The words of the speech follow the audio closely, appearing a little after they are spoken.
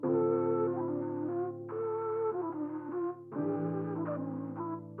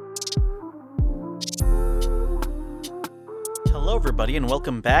Hello everybody and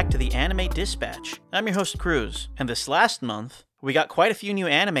welcome back to the Anime Dispatch. I'm your host Cruz, and this last month, we got quite a few new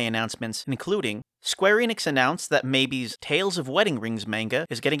anime announcements, including Square Enix announced that Maybe's Tales of Wedding Rings manga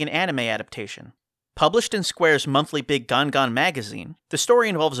is getting an anime adaptation. Published in Square's monthly Big Gangan magazine, the story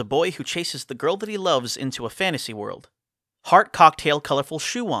involves a boy who chases the girl that he loves into a fantasy world. Heart Cocktail Colorful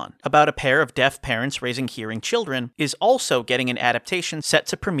Shuon, about a pair of deaf parents raising hearing children, is also getting an adaptation set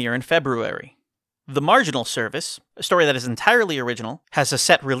to premiere in February. The Marginal Service, a story that is entirely original, has a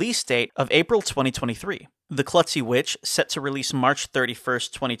set release date of April 2023. The Klutzy Witch, set to release March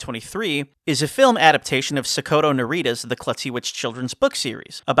 31st, 2023, is a film adaptation of Sakoto Narita's The Klutzy Witch children's book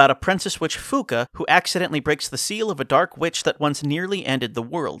series, about a princess witch Fuka who accidentally breaks the seal of a dark witch that once nearly ended the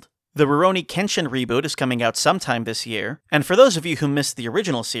world. The Rurouni Kenshin reboot is coming out sometime this year, and for those of you who missed the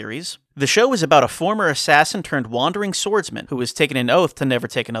original series, the show is about a former assassin turned wandering swordsman who has taken an oath to never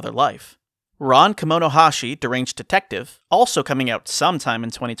take another life. Ron Kemonohashi, Deranged Detective, also coming out sometime in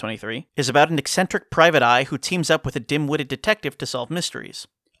 2023, is about an eccentric private eye who teams up with a dim-witted detective to solve mysteries.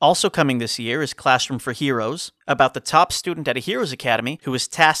 Also coming this year is Classroom for Heroes, about the top student at a Heroes Academy who is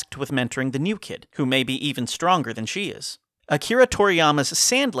tasked with mentoring the new kid, who may be even stronger than she is. Akira Toriyama's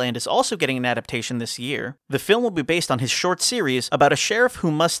Sandland is also getting an adaptation this year. The film will be based on his short series about a sheriff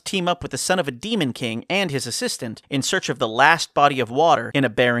who must team up with the son of a demon king and his assistant in search of the last body of water in a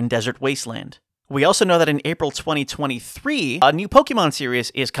barren desert wasteland. We also know that in April 2023, a new Pokemon series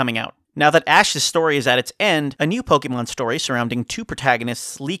is coming out. Now that Ash's story is at its end, a new Pokemon story surrounding two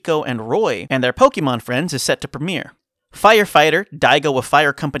protagonists, Liko and Roy, and their Pokemon friends is set to premiere. Firefighter, Daigo of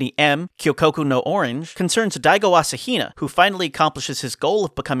Fire Company M, Kyokoku no Orange, concerns Daigo Asahina, who finally accomplishes his goal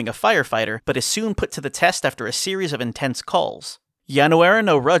of becoming a firefighter, but is soon put to the test after a series of intense calls. Yanuera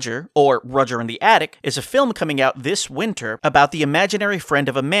no Rudger, or Rudger in the Attic, is a film coming out this winter about the imaginary friend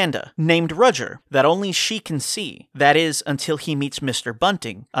of Amanda, named Rudger, that only she can see. That is, until he meets Mr.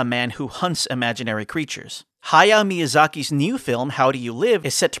 Bunting, a man who hunts imaginary creatures. Hayao Miyazaki's new film, How Do You Live,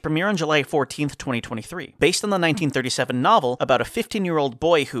 is set to premiere on July 14th, 2023, based on the 1937 novel about a 15-year-old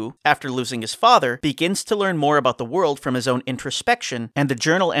boy who, after losing his father, begins to learn more about the world from his own introspection and the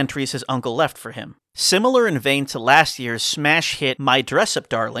journal entries his uncle left for him. Similar in vein to last year's smash hit My Dress Up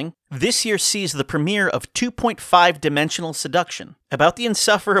Darling, this year sees the premiere of 2.5-Dimensional Seduction, about the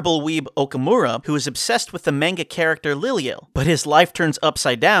insufferable weeb Okamura who is obsessed with the manga character Liliel, but his life turns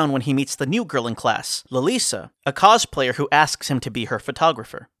upside down when he meets the new girl in class, Lalisa, a cosplayer who asks him to be her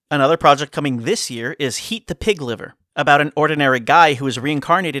photographer. Another project coming this year is Heat the Pig Liver, about an ordinary guy who is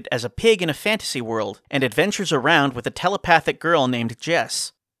reincarnated as a pig in a fantasy world and adventures around with a telepathic girl named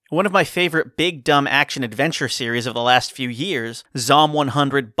Jess. One of my favorite big dumb action adventure series of the last few years,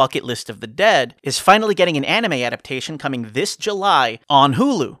 Zom100 Bucket List of the Dead, is finally getting an anime adaptation coming this July on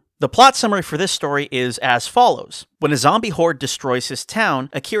Hulu. The plot summary for this story is as follows. When a zombie horde destroys his town,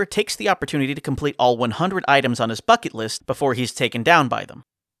 Akira takes the opportunity to complete all 100 items on his bucket list before he's taken down by them.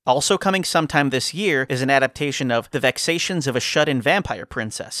 Also coming sometime this year is an adaptation of The Vexations of a Shut-In Vampire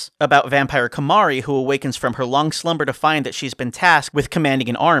Princess, about vampire Kamari who awakens from her long slumber to find that she's been tasked with commanding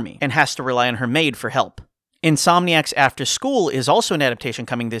an army, and has to rely on her maid for help. Insomniac's After School is also an adaptation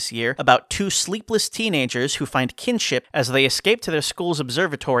coming this year about two sleepless teenagers who find kinship as they escape to their school's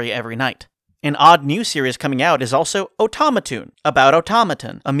observatory every night. An odd new series coming out is also Otamatoon, about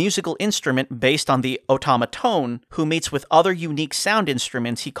Automaton, a musical instrument based on the automaton who meets with other unique sound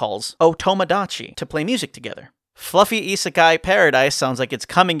instruments he calls Otomodachi to play music together. Fluffy Isekai Paradise sounds like it's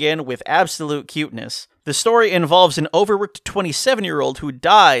coming in with absolute cuteness. The story involves an overworked 27-year-old who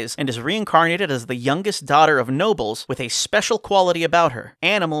dies and is reincarnated as the youngest daughter of nobles with a special quality about her.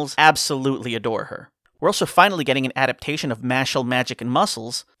 Animals absolutely adore her. We're also finally getting an adaptation of Mashle Magic and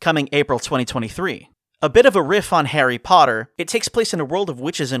Muscles, coming April 2023. A bit of a riff on Harry Potter, it takes place in a world of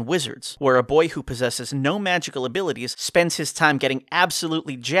witches and wizards, where a boy who possesses no magical abilities spends his time getting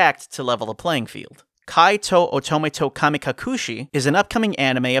absolutely jacked to level the playing field. Kai to Otome to Kamikakushi is an upcoming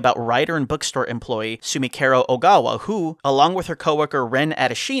anime about writer and bookstore employee Sumikero Ogawa who, along with her coworker Ren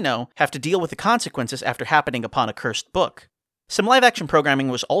Adeshino, have to deal with the consequences after happening upon a cursed book. Some live-action programming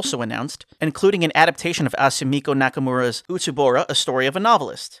was also announced, including an adaptation of Asumiko Nakamura's Utsubora, A Story of a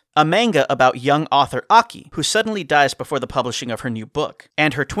Novelist, a manga about young author Aki, who suddenly dies before the publishing of her new book,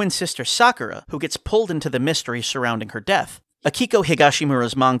 and her twin sister Sakura, who gets pulled into the mystery surrounding her death. Akiko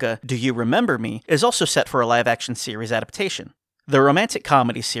Higashimura's manga, Do You Remember Me, is also set for a live-action series adaptation. The romantic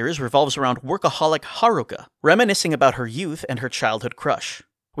comedy series revolves around workaholic Haruka, reminiscing about her youth and her childhood crush.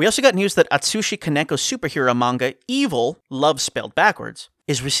 We also got news that Atsushi Kaneko's superhero manga, Evil, love spelled backwards,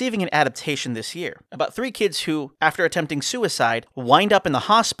 is receiving an adaptation this year about 3 kids who, after attempting suicide, wind up in the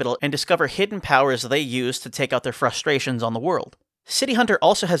hospital and discover hidden powers they use to take out their frustrations on the world. City Hunter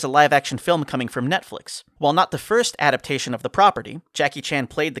also has a live-action film coming from Netflix. While not the first adaptation of the property, Jackie Chan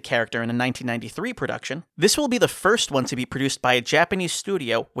played the character in a 1993 production, this will be the first one to be produced by a Japanese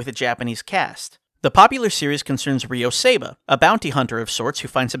studio with a Japanese cast. The popular series concerns Ryo Seiba, a bounty hunter of sorts who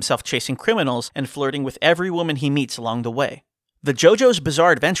finds himself chasing criminals and flirting with every woman he meets along the way. The JoJo's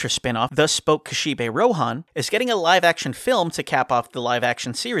Bizarre Adventure spin-off, Thus Spoke Kishibe Rohan, is getting a live-action film to cap off the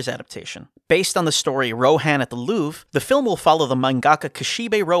live-action series adaptation. Based on the story Rohan at the Louvre, the film will follow the mangaka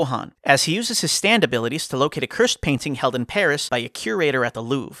Kishibe Rohan, as he uses his stand abilities to locate a cursed painting held in Paris by a curator at the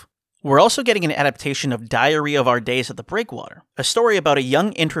Louvre. We're also getting an adaptation of Diary of Our Days at the Breakwater, a story about a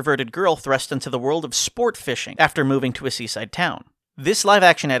young introverted girl thrust into the world of sport fishing after moving to a seaside town. This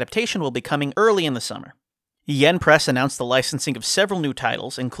live-action adaptation will be coming early in the summer. Yen Press announced the licensing of several new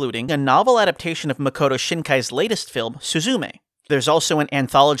titles, including a novel adaptation of Makoto Shinkai's latest film, Suzume. There's also an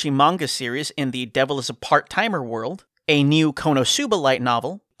anthology manga series in the Devil is a Part-Timer world, a new Konosuba light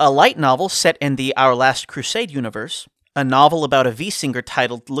novel, a light novel set in the Our Last Crusade universe, a novel about a V-singer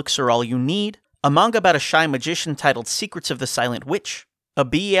titled Looks Are All You Need, a manga about a shy magician titled Secrets of the Silent Witch, a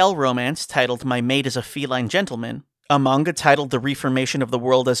BL romance titled My Maid is a Feline Gentleman, a manga titled The Reformation of the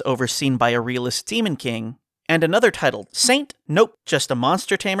World as Overseen by a Realist Demon King, and another titled Saint? Nope, Just a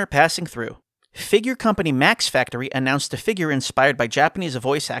Monster Tamer Passing Through. Figure company Max Factory announced a figure inspired by Japanese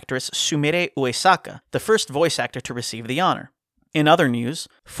voice actress Sumire Uesaka, the first voice actor to receive the honor. In other news,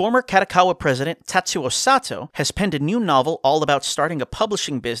 former Katakawa president Tatsuo Sato has penned a new novel all about starting a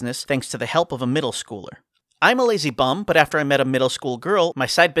publishing business thanks to the help of a middle schooler. I'm a Lazy Bum, but after I met a middle school girl, my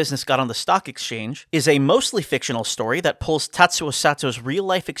side business got on the stock exchange, is a mostly fictional story that pulls Tatsuo Sato's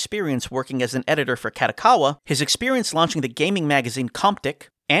real-life experience working as an editor for Katakawa, his experience launching the gaming magazine Comptic,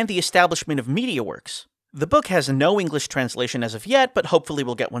 and the establishment of MediaWorks. The book has no English translation as of yet, but hopefully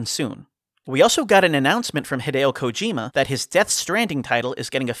we'll get one soon. We also got an announcement from Hideo Kojima that his Death Stranding title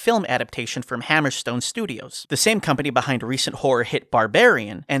is getting a film adaptation from Hammerstone Studios, the same company behind recent horror hit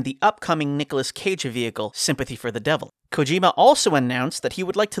Barbarian and the upcoming Nicolas Cage vehicle Sympathy for the Devil. Kojima also announced that he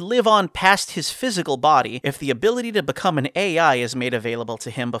would like to live on past his physical body if the ability to become an AI is made available to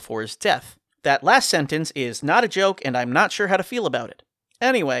him before his death. That last sentence is not a joke, and I'm not sure how to feel about it.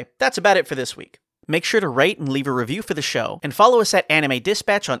 Anyway, that's about it for this week. Make sure to rate and leave a review for the show, and follow us at Anime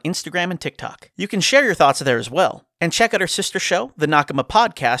Dispatch on Instagram and TikTok. You can share your thoughts there as well. And check out our sister show, the Nakama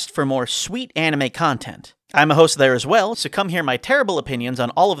Podcast, for more sweet anime content. I'm a host there as well, so come hear my terrible opinions on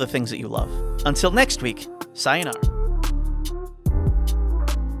all of the things that you love. Until next week, sayonara.